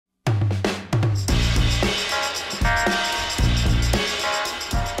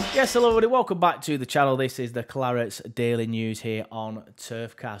Yes, hello everybody, welcome back to the channel. This is the Clarets Daily News here on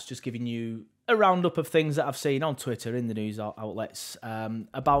Turfcast. Just giving you a roundup of things that I've seen on Twitter, in the news outlets,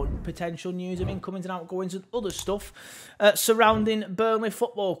 about potential news of incomings and outgoings and other stuff surrounding Burnley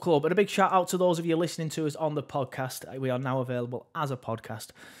Football Club. And a big shout out to those of you listening to us on the podcast. We are now available as a podcast,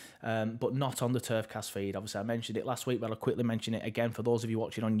 but not on the Turfcast feed. Obviously, I mentioned it last week, but I'll quickly mention it again for those of you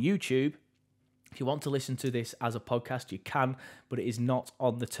watching on YouTube. If you want to listen to this as a podcast, you can, but it is not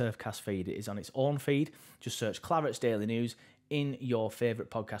on the Turfcast feed. It is on its own feed. Just search Clarets Daily News in your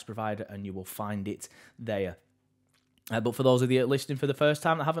favourite podcast provider and you will find it there. But for those of you listening for the first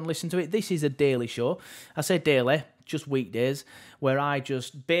time that haven't listened to it, this is a daily show. I say daily, just weekdays, where I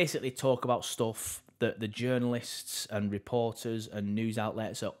just basically talk about stuff that the journalists and reporters and news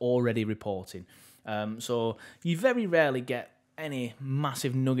outlets are already reporting. So you very rarely get any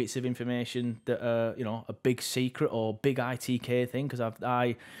massive nuggets of information that are, a big secret or big ITK thing, because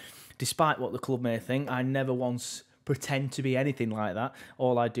I, despite what the club may think, I never once pretend to be anything like that.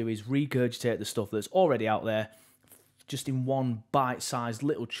 All I do is regurgitate the stuff that's already out there, just in one bite-sized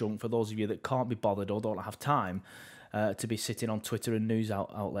little chunk for those of you that can't be bothered or don't have time to be sitting on Twitter and news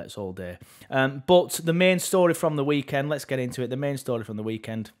outlets all day. But the main story from the weekend, let's get into it. The main story from the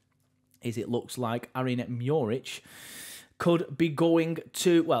weekend is it looks like Muric could be going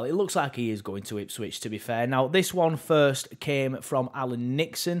to, well, it looks like he is going to Ipswich, to be fair. Now, this one first came from Alan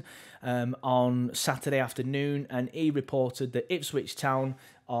Nixon on Saturday afternoon, and he reported that Ipswich Town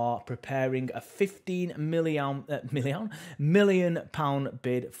are preparing a £15 million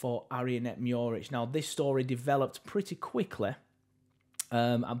bid for Muric. Now, this story developed pretty quickly,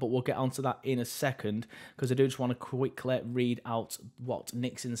 but we'll get onto that in a second, because I do just want to quickly read out what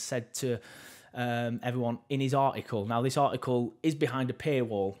Nixon said to everyone in his article. Now, this article is behind a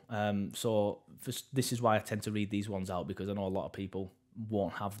paywall, so this is why I tend to read these ones out, because I know a lot of people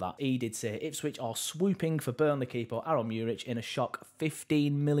won't have that. He did say Ipswich are swooping for Burnley keeper Muric in a shock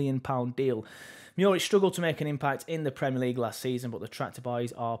 £15 million deal. Muric struggled to make an impact in the Premier League last season, but the Tractor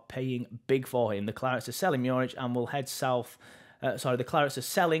Boys are paying big for him. The Clarets are selling Muric and will head south. The Clarets are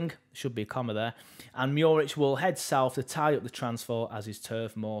selling, should be a comma there, and Muric will head south to tie up the transfer as his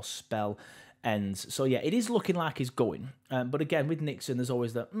Turf Moor spell ends. So yeah, it is looking like he's going. But again, with Nixon, there's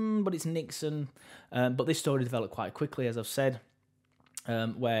always that, but it's Nixon. But this story developed quite quickly, as I've said,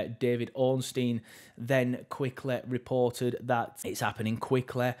 where David Ornstein then quickly reported that it's happening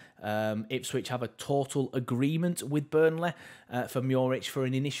quickly. Ipswich have a total agreement with Burnley for Muric for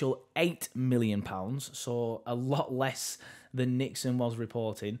an initial £8 million, so a lot less than Nixon was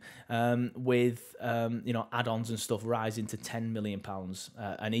reporting, with add-ons and stuff rising to £10 million.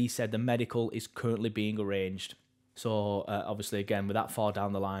 And he said the medical is currently being arranged. So obviously, again, with that far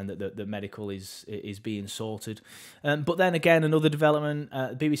down the line, that the medical is being sorted. But then again, another development,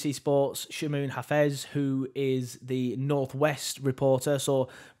 BBC Sports, Shamoon Hafez, who is the Northwest reporter, so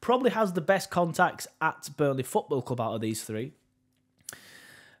probably has the best contacts at Burnley Football Club out of these three,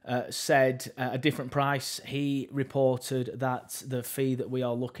 said a different price. He reported that the fee that we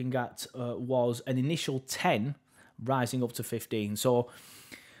are looking at was an initial 10, rising up to 15. So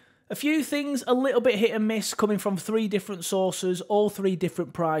a few things a little bit hit and miss coming from three different sources, all three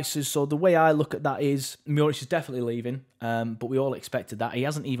different prices. So the way I look at that is Muric is definitely leaving, but we all expected that. He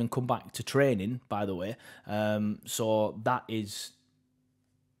hasn't even come back to training, by the way. So that is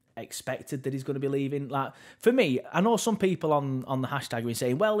expected that he's going to be leaving. Like, for me, I know some people on the hashtag have been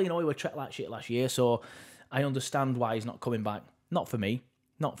saying, well, he were treated like shit last year, so I understand why he's not coming back. Not for me.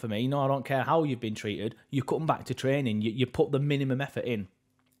 Not for me. No, I don't care how you've been treated. You come back to training. You put the minimum effort in.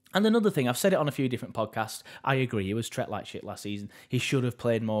 And another thing, I've said it on a few different podcasts, I agree, he was treated like shit last season. He should have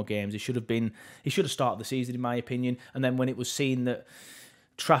played more games. He should have started the season, in my opinion. And then when it was seen that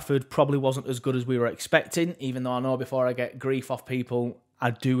Trafford probably wasn't as good as we were expecting, even though I know before I get grief off people,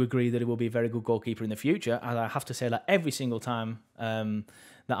 I do agree that he will be a very good goalkeeper in the future. And I have to say that every single time that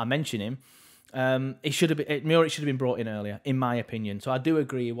I mention him, Muric should have been brought in earlier, in my opinion. So I do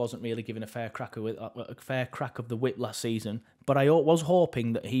agree he wasn't really given a fair crack of the whip last season. But I was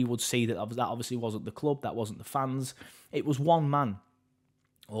hoping that he would see that obviously wasn't the club, that wasn't the fans. It was one man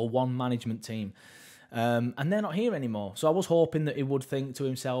or one management team. And they're not here anymore. So I was hoping that he would think to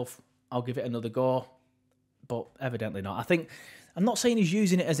himself, I'll give it another go. But evidently not. I think I'm not saying he's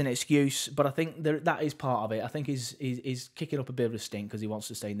using it as an excuse, but I think that is part of it. I think he's kicking up a bit of a stink because he wants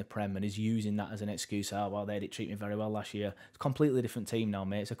to stay in the Prem, and he's using that as an excuse. Oh, well, they didn't treat me very well last year. It's a completely different team now,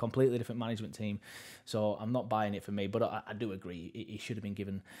 mate. It's a completely different management team. So I'm not buying it for me, but I do agree. He should have been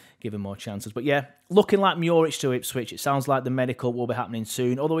given more chances. But yeah, looking like Muric to Ipswich. It sounds like the medical will be happening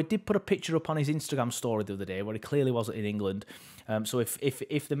soon. Although he did put a picture up on his Instagram story the other day where he clearly wasn't in England. So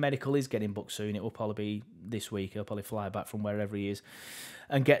if the medical is getting booked soon, it will probably be this week. He'll probably fly back from wherever he is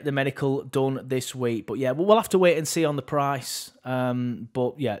and get the medical done this week. But yeah, we'll have to wait and see on the price.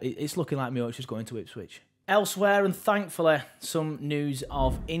 But yeah, it's looking like Muric is going to Ipswich. Elsewhere, and thankfully, some news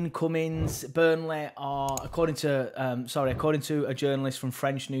of incomings. Burnley are, according to a journalist from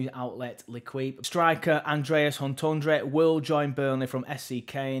French news outlet L'Equipe, striker Andreas Huntundre will join Burnley from SC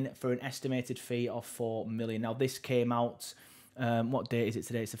Kane for an estimated fee of $4 million. Now, this came out. What date is it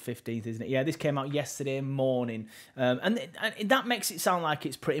today? It's the 15th, isn't it? Yeah, this came out yesterday morning. And that makes it sound like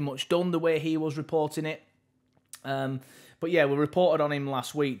it's pretty much done the way he was reporting it. But yeah, we reported on him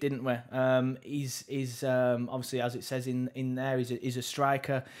last week, didn't we? He's obviously, as it says in there, he's a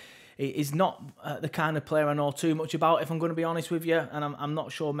striker. He's not the kind of player I know too much about, if I'm going to be honest with you, and I'm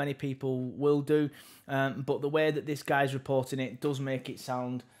not sure many people will do. But the way that this guy's reporting it does make it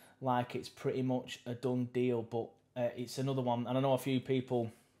sound like it's pretty much a done deal. But it's another one, and I know a few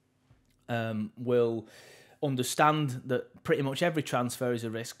people will understand that pretty much every transfer is a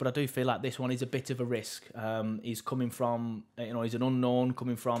risk, but I do feel like this one is a bit of a risk. He's coming from, he's an unknown,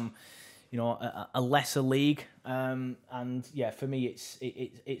 coming from, a lesser league, and yeah, for me,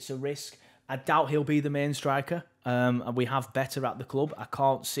 it's a risk. I doubt he'll be the main striker. And we have better at the club. I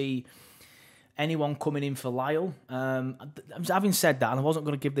can't see anyone coming in for Lyle. Having said that, and I wasn't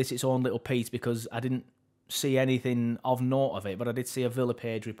going to give this its own little piece because I didn't see anything of note of it, but I did see a Villa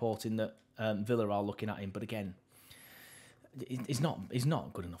page reporting that Villa are looking at him. But again, he's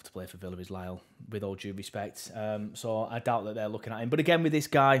not good enough to play for Villa, is Lyle, with all due respect. So I doubt that they're looking at him. But again, with this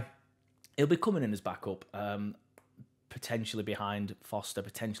guy, he'll be coming in as backup, potentially behind Foster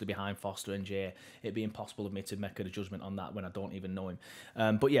and Jay. It'd be impossible of me to make a judgment on that when I don't even know him.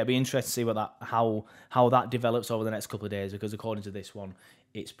 But yeah, it'd be interesting to see how that develops over the next couple of days, because according to this one,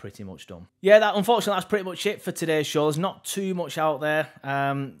 it's pretty much done. Yeah, unfortunately, that's pretty much it for today's show. There's not too much out there.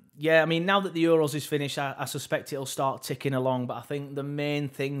 Yeah, I mean, now that the Euros is finished, I suspect it'll start ticking along, but I think the main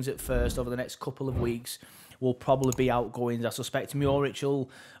things at first over the next couple of weeks will probably be outgoings. I suspect Muric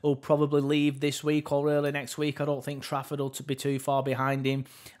will probably leave this week or early next week. I don't think Trafford will be too far behind him.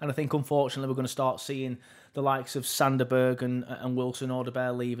 And I think, unfortunately, we're going to start seeing the likes of Sanderberg and Wilson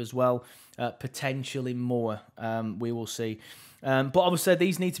Odebear leave as well. Potentially more. We will see. But obviously,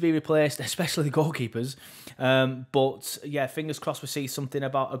 these need to be replaced, especially the goalkeepers. But yeah, fingers crossed we see something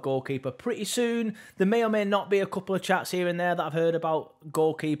about a goalkeeper pretty soon. There may or may not be a couple of chats here and there that I've heard about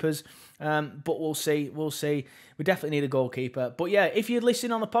goalkeepers. But we'll see. We'll see. We definitely need a goalkeeper. But yeah, if you're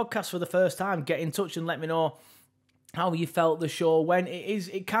listening on the podcast for the first time, get in touch and let me know how you felt the show when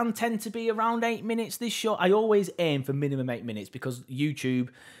it can tend to be around 8 minutes, this show. I always aim for minimum 8 minutes because YouTube,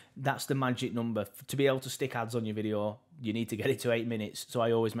 that's the magic number. To be able to stick ads on your video, you need to get it to 8 minutes. So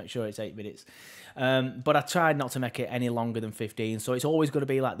I always make sure it's 8 minutes. But I tried not to make it any longer than 15. So it's always going to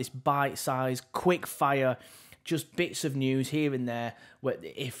be like this bite-sized, quick-fire, just bits of news here and there, where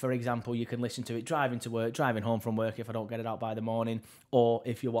if, for example, you can listen to it driving to work, driving home from work if I don't get it out by the morning, or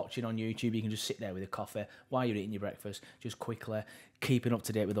if you're watching on YouTube, you can just sit there with a coffee while you're eating your breakfast, just quickly keeping up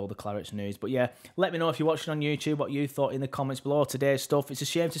to date with all the Clarets news. But yeah, let me know if you're watching on YouTube what you thought in the comments below today's stuff. It's a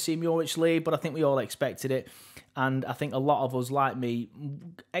shame to see Muric leave, but I think we all expected it, and I think a lot of us, like me,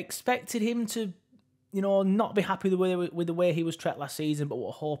 expected him to, not be happy with the way he was treated last season, but we're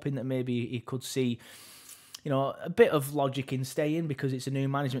hoping that maybe he could see a bit of logic in staying because it's a new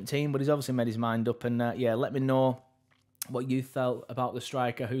management team, but he's obviously made his mind up. And yeah, let me know what you felt about the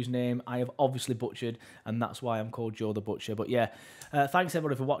striker whose name I have obviously butchered, and that's why I'm called Joe the Butcher. But yeah, thanks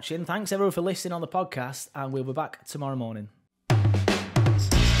everybody for watching. Thanks everyone for listening on the podcast, and we'll be back tomorrow morning.